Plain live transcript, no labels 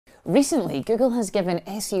Recently, Google has given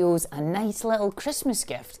SEOs a nice little Christmas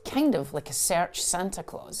gift, kind of like a search Santa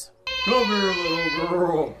Claus. Come here, little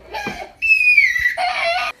girl.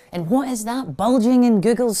 And what is that bulging in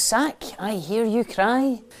Google's sack? I hear you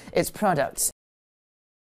cry. It's products.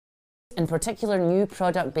 In particular, new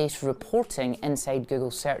product-based reporting inside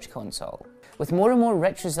Google Search Console. With more and more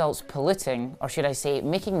rich results polluting, or should I say,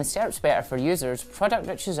 making the SERPs better for users,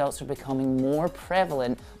 product-rich results are becoming more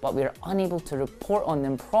prevalent, but we are unable to report on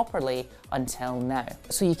them properly until now.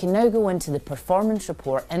 So you can now go into the performance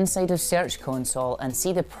report inside of Search Console and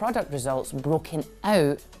see the product results broken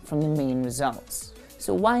out from the main results.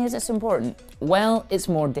 So why is this important? Well, it's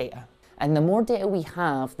more data. And the more data we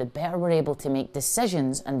have, the better we're able to make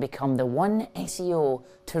decisions and become the one SEO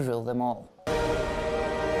to rule them all.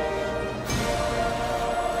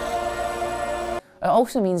 It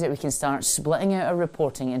also means that we can start splitting out our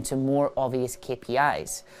reporting into more obvious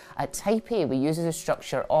KPIs. At Type A, we use the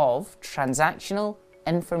structure of transactional,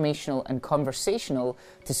 informational and conversational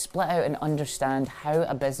to split out and understand how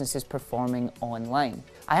a business is performing online.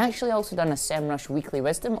 I actually also done a SEMrush Weekly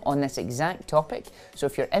Wisdom on this exact topic, so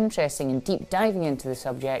if you're interested in deep diving into the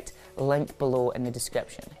subject, link below in the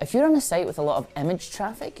description. If you're on a site with a lot of image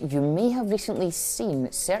traffic, you may have recently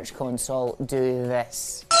seen Search Console do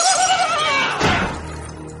this.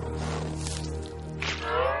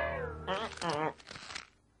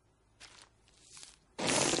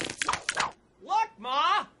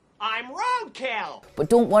 But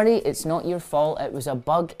don't worry, it's not your fault. It was a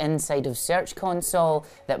bug inside of Search Console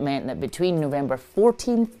that meant that between November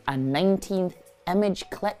 14th and 19th, image,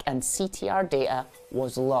 click and CTR data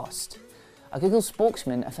was lost. A Google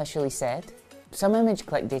spokesman officially said, some image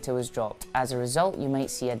click data was dropped. As a result, you might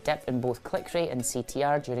see a dip in both click rate and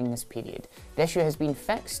CTR during this period. The issue has been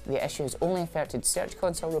fixed. The issue has only affected Search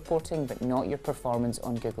Console reporting, but not your performance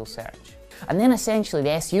on Google search. And then essentially the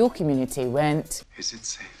SEO community went, is it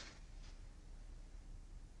safe?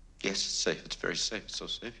 Yes, it's safe. It's very safe. It's so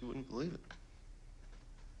safe you wouldn't believe it.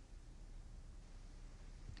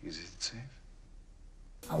 Is it safe?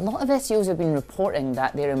 A lot of SEOs have been reporting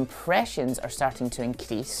that their impressions are starting to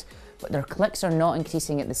increase, but their clicks are not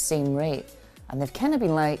increasing at the same rate. And they've kind of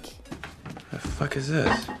been like, the fuck is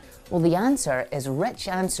this? Well, the answer is rich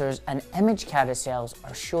answers and image carousels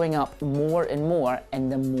are showing up more and more in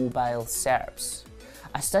the mobile SERPs.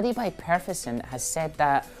 A study by Perfison has said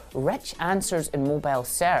that rich answers in mobile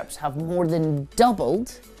SERPs have more than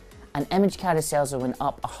doubled and image carousels have went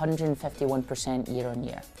up 151% year on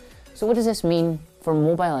year. So what does this mean for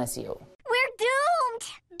mobile SEO? We're doomed!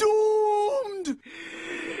 Doomed!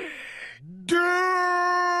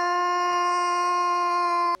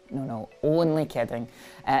 No, only kidding.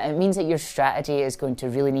 It means that your strategy is going to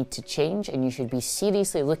really need to change and you should be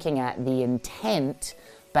seriously looking at the intent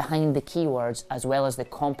behind the keywords as well as the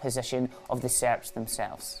composition of the SERPs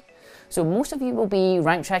themselves. So most of you will be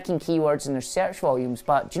rank tracking keywords in their search volumes,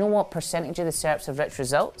 but do you know what percentage of the SERPs have rich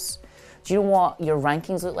results? Do you know what your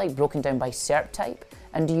rankings look like broken down by SERP type?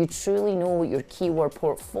 And do you truly know what your keyword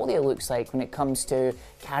portfolio looks like when it comes to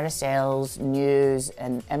carousels, news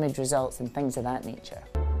and image results and things of that nature?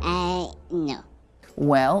 No.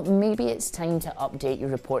 Well, maybe it's time to update your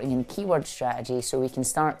reporting and keyword strategy so we can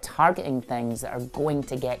start targeting things that are going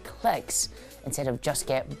to get clicks instead of just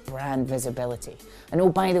get brand visibility. And oh,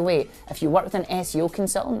 by the way, if you work with an SEO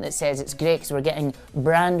consultant that says it's great because we're getting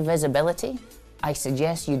brand visibility, I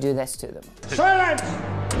suggest you do this to them. Silence!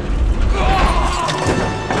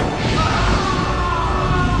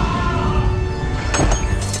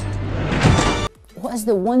 What is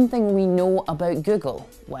the one thing we know about Google?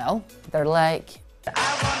 Well, they're like, I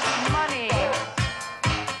want money.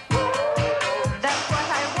 That's what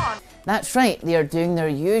I want. That's right, they are doing their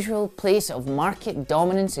usual place of market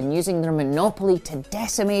dominance and using their monopoly to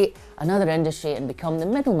decimate another industry and become the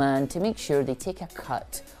middleman to make sure they take a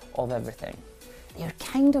cut of everything. They're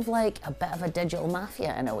kind of like a bit of a digital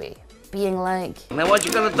mafia in a way, being like, Now what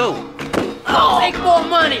you gonna do? Oh, make more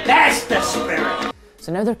money! That's the spirit!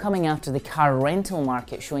 So now they're coming after the car rental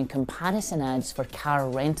market, showing comparison ads for car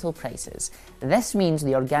rental prices. This means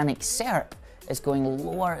the organic SERP is going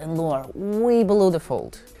lower and lower, way below the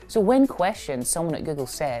fold. So when questioned, someone at Google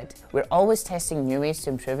said, we're always testing new ways to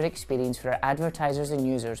improve our experience for our advertisers and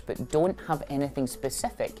users, but don't have anything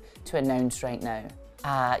specific to announce right now.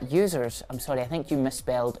 Users, I'm sorry, I think you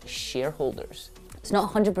misspelled shareholders. It's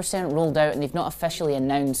not 100% rolled out and they've not officially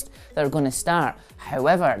announced they're going to start.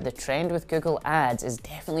 However, the trend with Google Ads is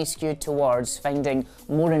definitely skewed towards finding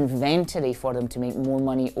more inventory for them to make more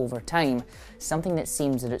money over time, something that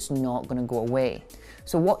seems that it's not going to go away.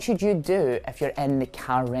 So what should you do if you're in the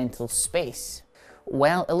car rental space?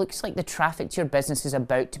 Well, it looks like the traffic to your business is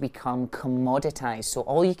about to become commoditized. So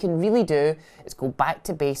all you can really do is go back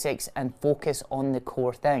to basics and focus on the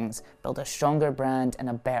core things. Build a stronger brand and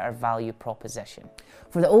a better value proposition.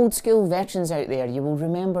 For the old school veterans out there, you will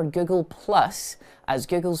remember Google Plus as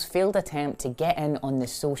Google's failed attempt to get in on the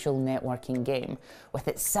social networking game, with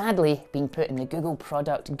it sadly being put in the Google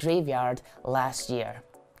product graveyard last year.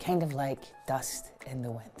 Kind of like dust in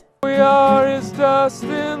the wind. We are as dust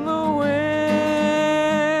in the wind.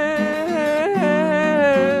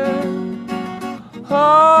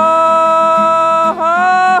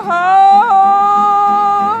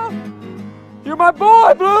 You're my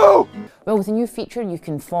boy, Blue! Well, with a new feature, you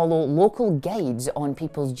can follow local guides on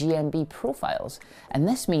people's GMB profiles. And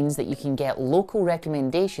this means that you can get local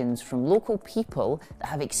recommendations from local people that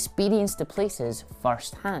have experienced the places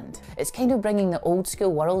firsthand. It's kind of bringing the old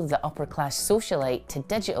school world of the upper class socialite to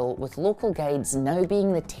digital, with local guides now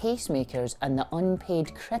being the tastemakers and the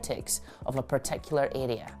unpaid critics of a particular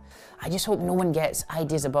area. I just hope no one gets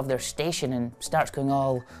ideas above their station and starts going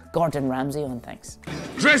all Gordon Ramsay on things.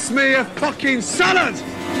 Dress me a fucking salad!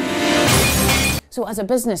 So as a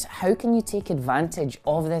business, how can you take advantage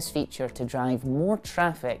of this feature to drive more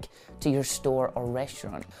traffic to your store or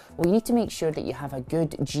restaurant? Well, you need to make sure that you have a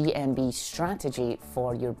good GMB strategy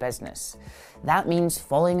for your business. That means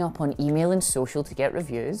following up on email and social to get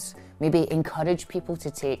reviews, maybe encourage people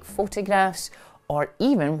to take photographs, or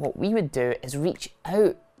even what we would do is reach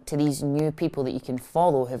out to these new people that you can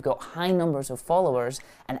follow who've got high numbers of followers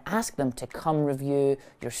and ask them to come review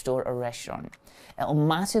your store or restaurant. It'll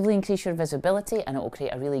massively increase your visibility and it will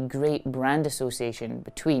create a really great brand association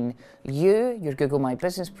between you, your Google My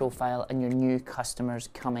Business profile, and your new customers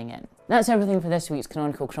coming in. That's everything for this week's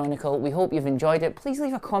Canonical Chronicle. We hope you've enjoyed it. Please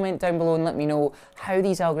leave a comment down below and let me know how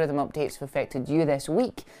these algorithm updates have affected you this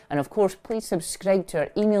week. And of course, please subscribe to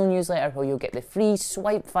our email newsletter where you'll get the free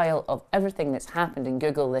swipe file of everything that's happened in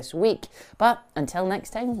Google this week. But until next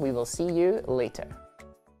time, we will see you later.